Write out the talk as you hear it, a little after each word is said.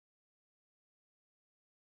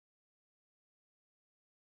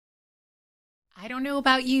I don't know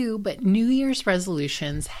about you, but New Year's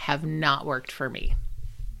resolutions have not worked for me.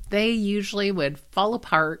 They usually would fall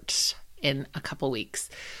apart in a couple weeks.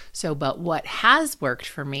 But what has worked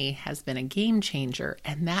for me has been a game changer,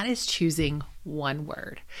 and that is choosing one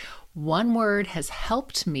word. One word has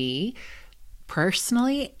helped me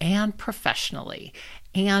personally and professionally.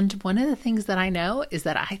 And one of the things that I know is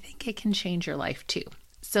that I think it can change your life too.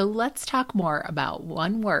 So let's talk more about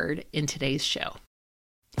one word in today's show.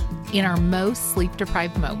 In our most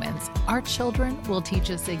sleep-deprived moments, our children will teach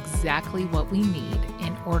us exactly what we need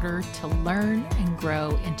in order to learn and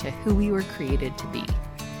grow into who we were created to be.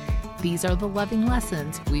 These are the loving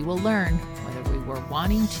lessons we will learn whether we were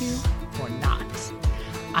wanting to or not.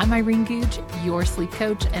 I'm Irene Googe, your sleep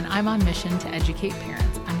coach, and I'm on mission to educate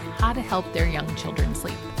parents on how to help their young children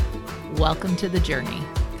sleep. Welcome to the journey.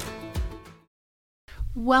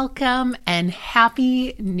 Welcome and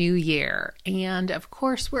Happy New Year. And of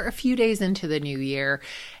course, we're a few days into the new year,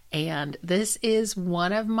 and this is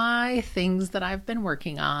one of my things that I've been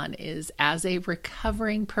working on is as a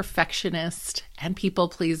recovering perfectionist and people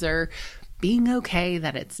pleaser, being okay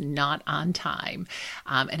that it's not on time.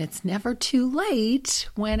 And it's never too late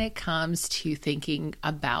when it comes to thinking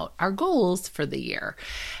about our goals for the year.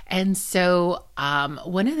 And so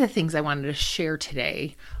one of the things I wanted to share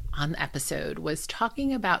today on the episode was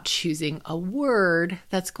talking about choosing a word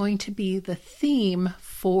that's going to be the theme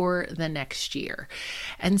for the next year.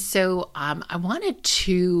 And so I wanted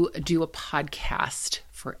to do a podcast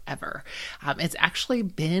forever. It's actually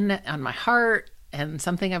been on my heart and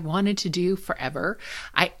something I've wanted to do forever.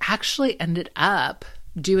 I actually ended up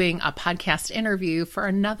doing a podcast interview for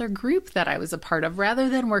another group that I was a part of rather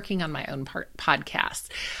than working on my own podcast.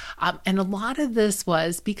 And a lot of this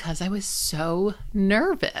was because I was so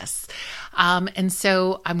nervous. And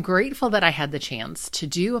so I'm grateful that I had the chance to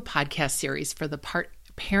do a podcast series for the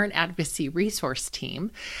Parent Advocacy Resource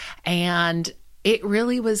Team. And it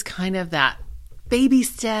really was kind of that baby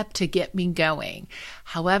step to get me going.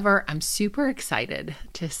 However, I'm super excited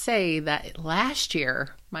to say that last year,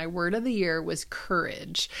 my word of the year was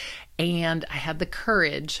courage. And I had the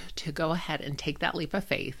courage to go ahead and take that leap of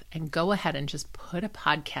faith and go ahead and just put a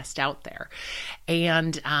podcast out there.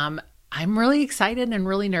 And I'm really excited and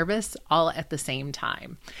really nervous all at the same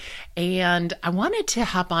time. And I wanted to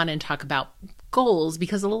hop on and talk about goals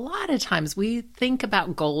because a lot of times we think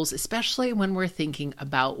about goals, especially when we're thinking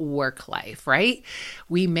about work life, right?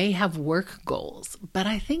 We may have work goals, but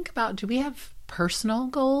I think about, do we have personal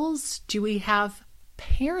goals? Do we have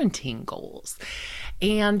parenting goals?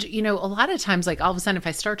 And, a lot of times, like all of a sudden, if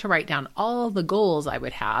I start to write down all the goals I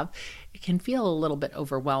would have, it can feel a little bit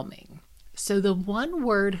overwhelming. So the one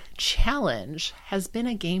word challenge has been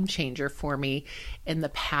a game changer for me in the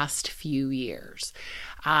past few years.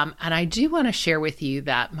 And I do want to share with you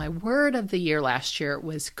that my word of the year last year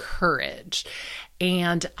was courage.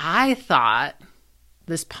 And I thought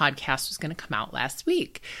this podcast was going to come out last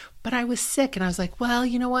week, but I was sick and I was like, well,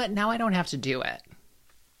 you know what? Now I don't have to do it.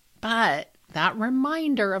 But that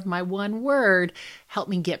reminder of my one word helped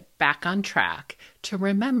me get back on track to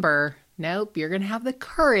remember, nope, you're going to have the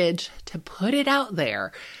courage to put it out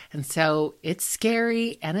there. And so it's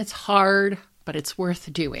scary and it's hard, but it's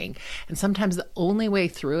worth doing. And sometimes the only way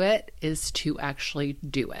through it is to actually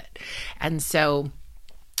do it. And so,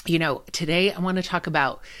 today I want to talk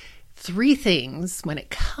about 3 things when it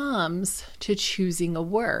comes to choosing a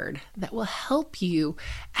word that will help you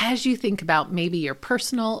as you think about maybe your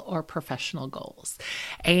personal or professional goals.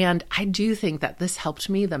 And I do think that this helped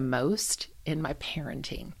me the most in my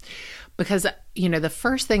parenting because, the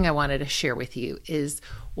first thing I wanted to share with you is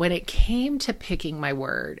when it came to picking my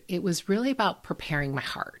word, it was really about preparing my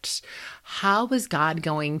heart. How was God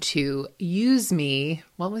going to use me?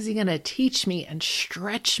 What was he going to teach me and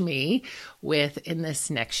stretch me with in this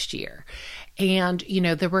next year? And,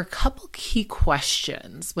 there were a couple key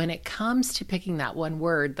questions when it comes to picking that one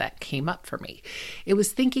word that came up for me. It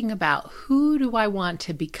was thinking about, who do I want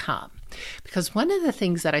to become? Because one of the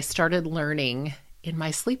things that I started learning in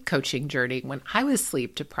my sleep coaching journey when I was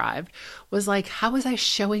sleep deprived was like, how was I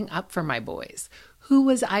showing up for my boys? Who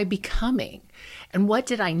was I becoming? And what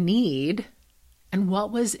did I need? And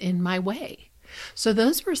what was in my way? So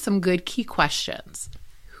those were some good key questions.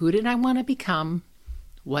 Who did I want to become?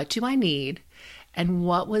 What do I need? And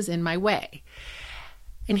what was in my way?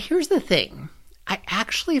 And here's the thing. I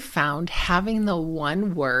actually found having the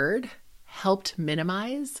one word helped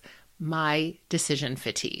minimize my decision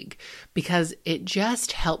fatigue because it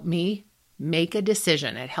just helped me make a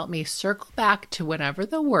decision. It helped me circle back to whatever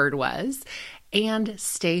the word was and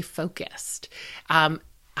stay focused.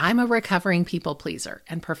 I'm a recovering people pleaser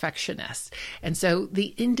and perfectionist. And so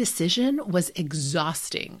the indecision was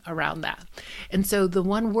exhausting around that. And so the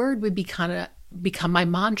one word would become my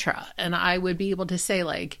mantra. And I would be able to say,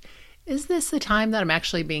 like, is this the time that I'm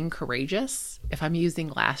actually being courageous? If I'm using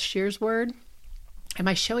last year's word, am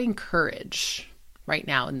I showing courage right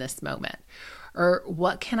now in this moment? Or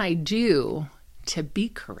what can I do to be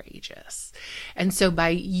courageous? And so by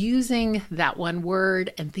using that one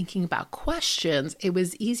word and thinking about questions, it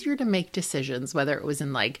was easier to make decisions, whether it was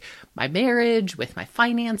in like my marriage, with my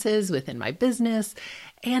finances, within my business,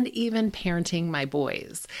 and even parenting my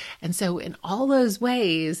boys. And so in all those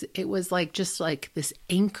ways, it was like just like this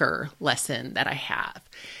anchor lesson that I have.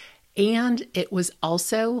 And it was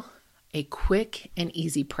also a quick and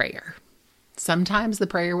easy prayer. Sometimes the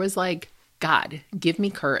prayer was like, God, give me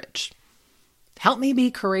courage. Help me be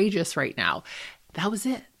courageous right now. That was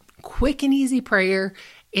it. Quick and easy prayer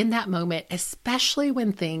in that moment, especially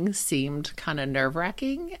when things seemed kind of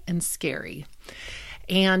nerve-wracking and scary.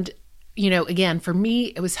 And, again, for me,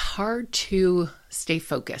 it was hard to stay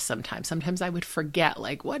focused sometimes. Sometimes I would forget,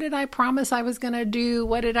 like, what did I promise I was going to do?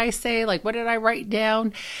 What did I say? Like, what did I write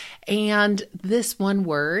down? And this one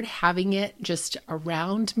word, having it just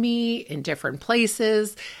around me in different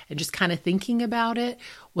places and just kind of thinking about it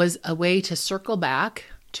was a way to circle back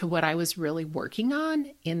to what I was really working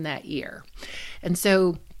on in that year. And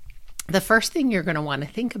so the first thing you're going to want to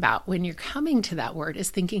think about when you're coming to that word is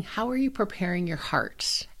thinking, how are you preparing your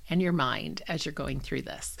heart and your mind as you're going through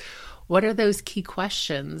this? What are those key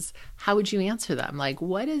questions? How would you answer them? Like,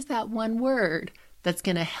 what is that one word that's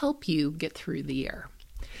going to help you get through the year?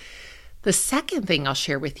 The second thing I'll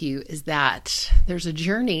share with you is that there's a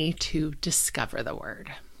journey to discover the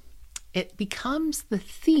word. It becomes the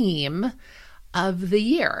theme of the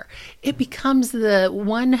year. It becomes the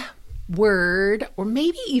one word or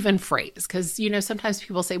maybe even phrase, because, sometimes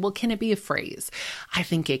people say, well, can it be a phrase? I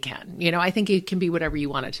think it can. I think it can be whatever you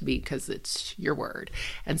want it to be because it's your word.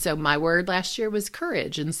 And so my word last year was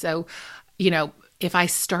courage. And so, if I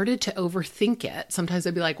started to overthink it, sometimes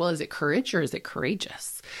I'd be like, well, is it courage or is it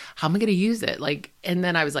courageous? How am I going to use it? And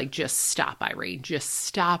then I was like, just stop, Irene, just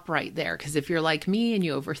stop right there. Because if you're like me and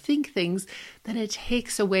you overthink things, then it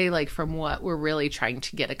takes away from what we're really trying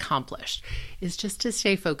to get accomplished, is just to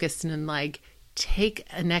stay focused and take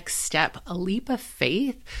a next step, a leap of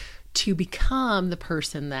faith to become the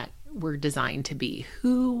person that we're designed to be.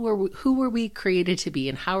 Who were we created to be,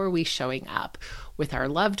 and how are we showing up with our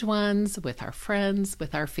loved ones, with our friends,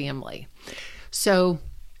 with our family? So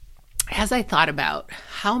as I thought about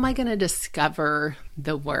how am I going to discover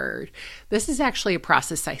the word, this is actually a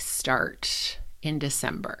process I start in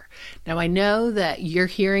December. Now, I know that you're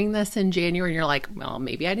hearing this in January and you're like, well,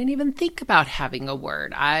 maybe I didn't even think about having a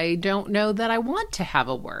word. I don't know that I want to have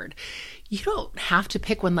a word. You don't have to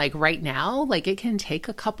pick one right now. It can take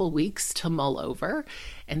a couple weeks to mull over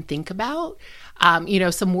and think about.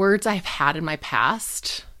 Some words I've had in my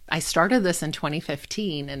past. I started this in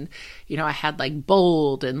 2015 and, I had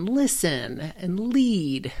bold and listen and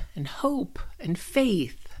lead and hope and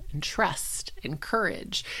faith and trust and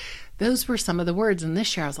courage. Those were some of the words. And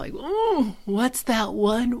this year I was like, oh, what's that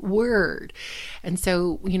one word? And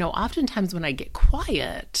so, oftentimes when I get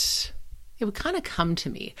quiet, it would kind of come to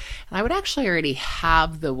me and I would actually already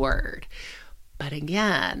have the word. But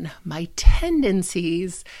again, my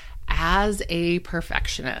tendencies as a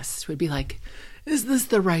perfectionist would be like, is this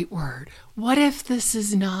the right word? What if this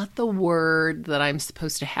is not the word that I'm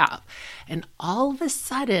supposed to have? And all of a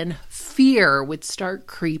sudden, fear would start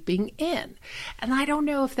creeping in. And I don't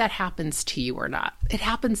know if that happens to you or not. It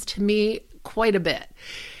happens to me quite a bit.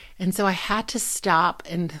 And so I had to stop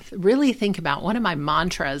and really think about one of my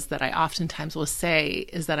mantras that I oftentimes will say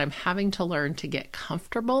is that I'm having to learn to get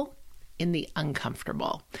comfortable in the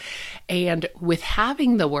uncomfortable. And with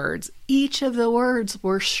having the words, each of the words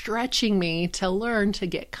were stretching me to learn to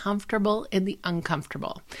get comfortable in the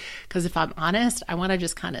uncomfortable. Because if I'm honest, I want to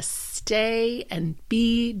just kind of stay and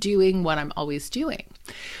be doing what I'm always doing.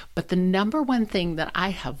 But the number one thing that I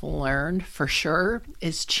have learned for sure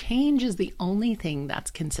is change is the only thing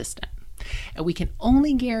that's consistent. And we can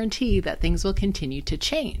only guarantee that things will continue to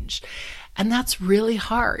change. And that's really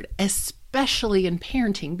hard, especially in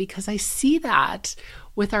parenting, because I see that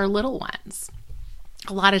with our little ones.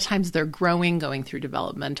 A lot of times they're growing, going through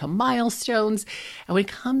developmental milestones. And when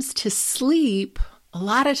it comes to sleep, a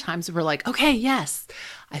lot of times we're like, okay, yes,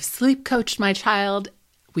 I've sleep coached my child.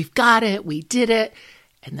 We've got it. We did it.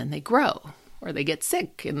 And then they grow or they get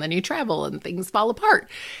sick and then you travel and things fall apart.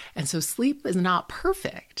 And so sleep is not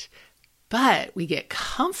perfect, but we get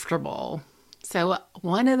comfortable So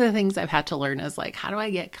one of the things I've had to learn is like, how do I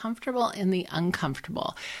get comfortable in the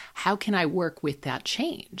uncomfortable? How can I work with that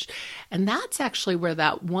change? And that's actually where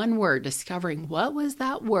that one word, discovering what was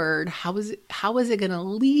that word, how was it going to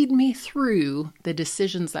lead me through the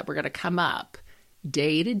decisions that were going to come up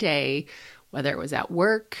day to day, whether it was at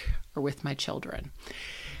work or with my children.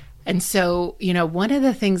 And so, one of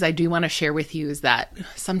the things I do want to share with you is that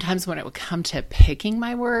sometimes when it would come to picking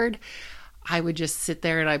my word, I would just sit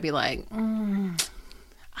there and I'd be like,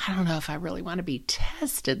 I don't know if I really want to be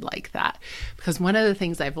tested like that. Because one of the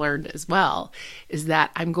things I've learned as well is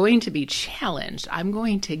that I'm going to be challenged. I'm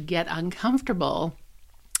going to get uncomfortable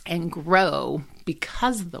and grow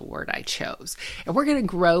because of the word I chose. And we're going to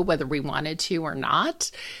grow whether we wanted to or not.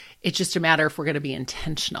 It's just a matter if we're going to be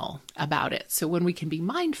intentional about it. So when we can be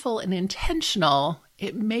mindful and intentional,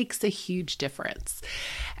 it makes a huge difference.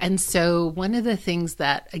 And so one of the things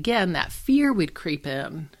that, again, that fear would creep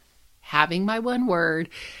in, having my one word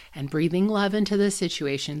and breathing love into the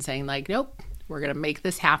situation, saying like, nope, we're going to make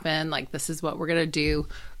this happen. Like, this is what we're going to do.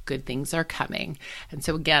 Good things are coming. And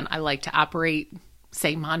so again, I like to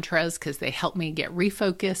say mantras because they help me get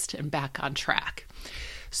refocused and back on track.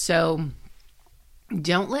 So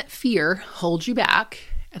don't let fear hold you back.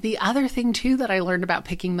 The other thing too that I learned about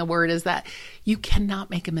picking the word is that you cannot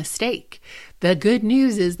make a mistake. The good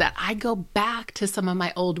news is that I go back to some of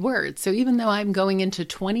my old words. So even though I'm going into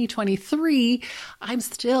 2023, I'm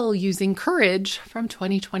still using courage from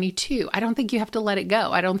 2022. I don't think you have to let it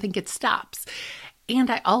go. I don't think it stops. And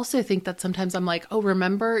I also think that sometimes I'm like, oh,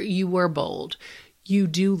 remember, you were bold. You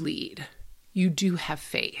do lead. You do have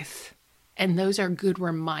faith. And those are good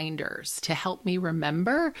reminders to help me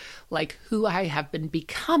remember like who I have been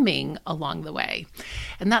becoming along the way.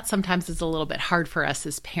 And that sometimes is a little bit hard for us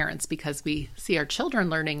as parents because we see our children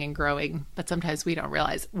learning and growing, but sometimes we don't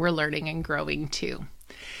realize we're learning and growing too.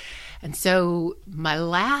 And so my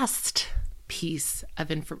last piece of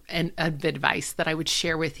advice that I would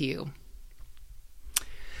share with you,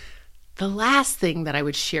 the last thing that I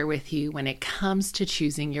would share with you when it comes to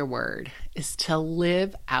choosing your word is to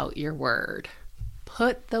live out your word.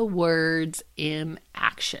 Put the words in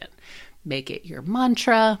action. Make it your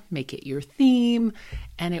mantra, make it your theme,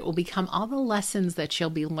 and it will become all the lessons that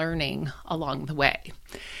you'll be learning along the way.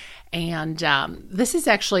 And this is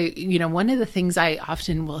actually, one of the things I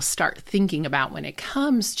often will start thinking about when it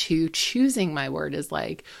comes to choosing my word is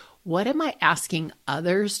like, what am I asking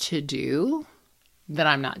others to do that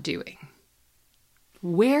I'm not doing?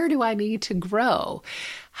 Where do I need to grow?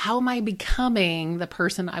 How am I becoming the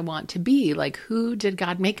person I want to be? Like, who did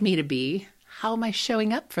God make me to be? How am I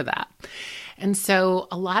showing up for that? And so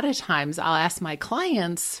a lot of times I'll ask my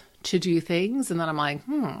clients to do things and then I'm like,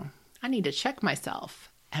 I need to check myself.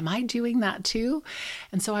 Am I doing that too?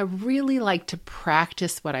 And so I really like to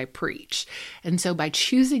practice what I preach. And so by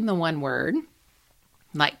choosing the one word,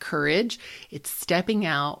 like courage, it's stepping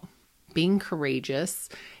out, being courageous.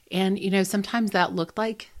 And, sometimes that looked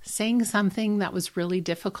like saying something that was really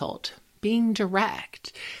difficult, being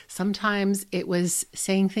direct. Sometimes it was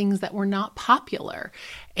saying things that were not popular.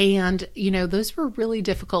 And, those were really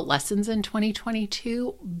difficult lessons in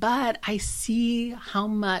 2022, but I see how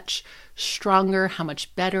much stronger, how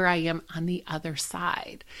much better I am on the other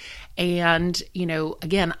side. And,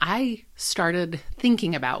 again, I started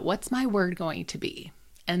thinking about what's my word going to be.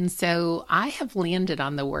 And so I have landed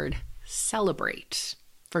on the word celebrate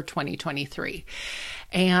for 2023.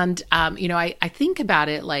 And, I think about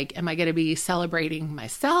it like, am I going to be celebrating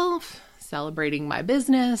myself, celebrating my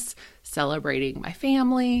business, celebrating my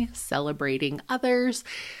family, celebrating others?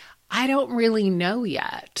 I don't really know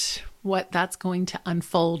yet what that's going to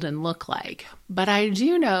unfold and look like. But I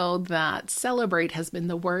do know that celebrate has been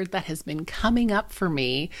the word that has been coming up for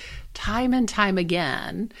me time and time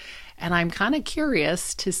again. And I'm kind of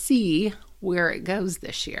curious to see where it goes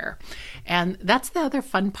this year. And that's the other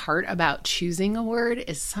fun part about choosing a word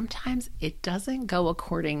is sometimes it doesn't go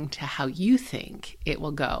according to how you think it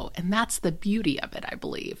will go. And that's the beauty of it, I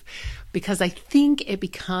believe, because I think it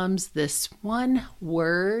becomes this one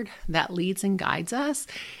word that leads and guides us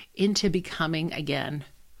into becoming, again,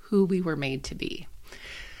 who we were made to be.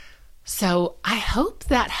 So I hope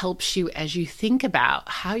that helps you as you think about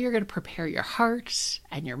how you're going to prepare your heart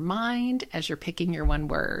and your mind as you're picking your one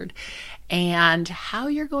word and how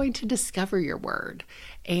you're going to discover your word.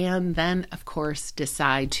 And then, of course,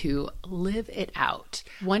 decide to live it out.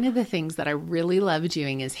 One of the things that I really love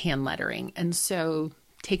doing is hand lettering. And so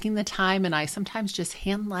taking the time, and I sometimes just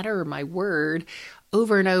hand letter my word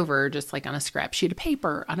over and over, just like on a scrap sheet of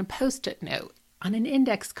paper, on a Post-it note, on an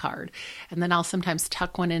index card. And then I'll sometimes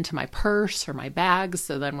tuck one into my purse or my bag.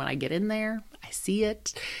 So then when I get in there, I see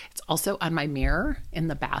it. It's also on my mirror in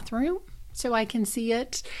the bathroom, so I can see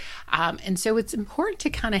it. And so it's important to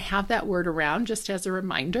kind of have that word around just as a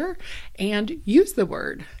reminder and use the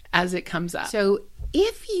word as it comes up. So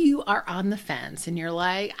if you are on the fence and you're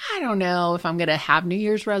like, I don't know if I'm going to have New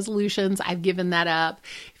Year's resolutions, I've given that up.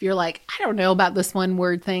 If you're like, I don't know about this one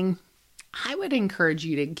word thing, I would encourage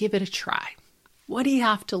you to give it a try. What do you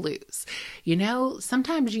have to lose? You know,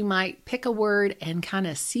 sometimes you might pick a word and kind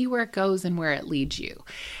of see where it goes and where it leads you.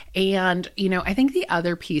 And, you know, I think the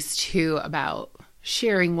other piece too about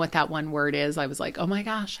sharing what that one word is, I was like, oh my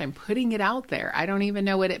gosh, I'm putting it out there. I don't even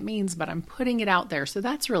know what it means, but I'm putting it out there. So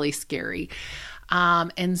that's really scary.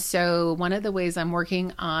 And so one of the ways I'm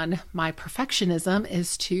working on my perfectionism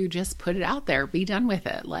is to just put it out there, be done with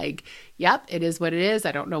it. Like, yep, it is what it is.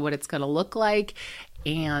 I don't know what it's going to look like.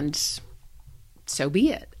 And so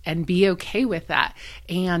be it, and be okay with that.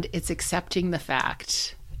 And it's accepting the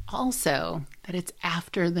fact also that it's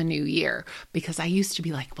after the new year, because I used to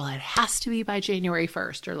be like, well, it has to be by January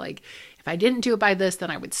 1st, or like, if I didn't do it by this,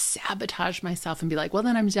 then I would sabotage myself and be like, well,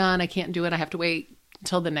 then I'm done. I can't do it. I have to wait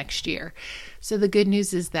until the next year. So the good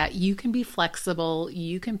news is that you can be flexible.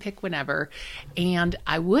 You can pick whenever. And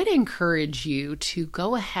I would encourage you to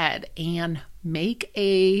go ahead and make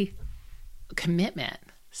a commitment.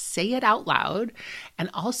 Say it out loud, and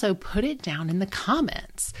also put it down in the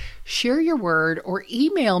comments. Share your word or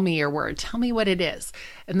email me your word. Tell me what it is.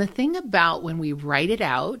 And the thing about when we write it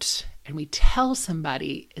out and we tell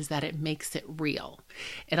somebody is that it makes it real.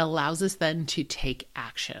 It allows us then to take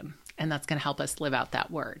action, and that's going to help us live out that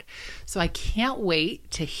word. So I can't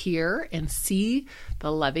wait to hear and see the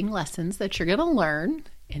loving lessons that you're going to learn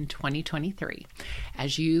in 2023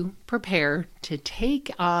 as you prepare to take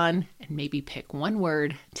on and maybe pick one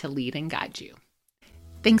word to lead and guide you.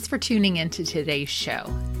 Thanks for tuning into today's show.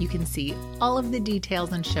 You can see all of the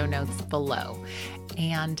details and show notes below.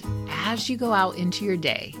 And as you go out into your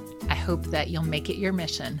day, I hope that you'll make it your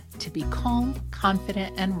mission to be calm,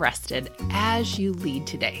 confident, and rested as you lead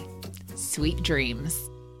today. Sweet dreams.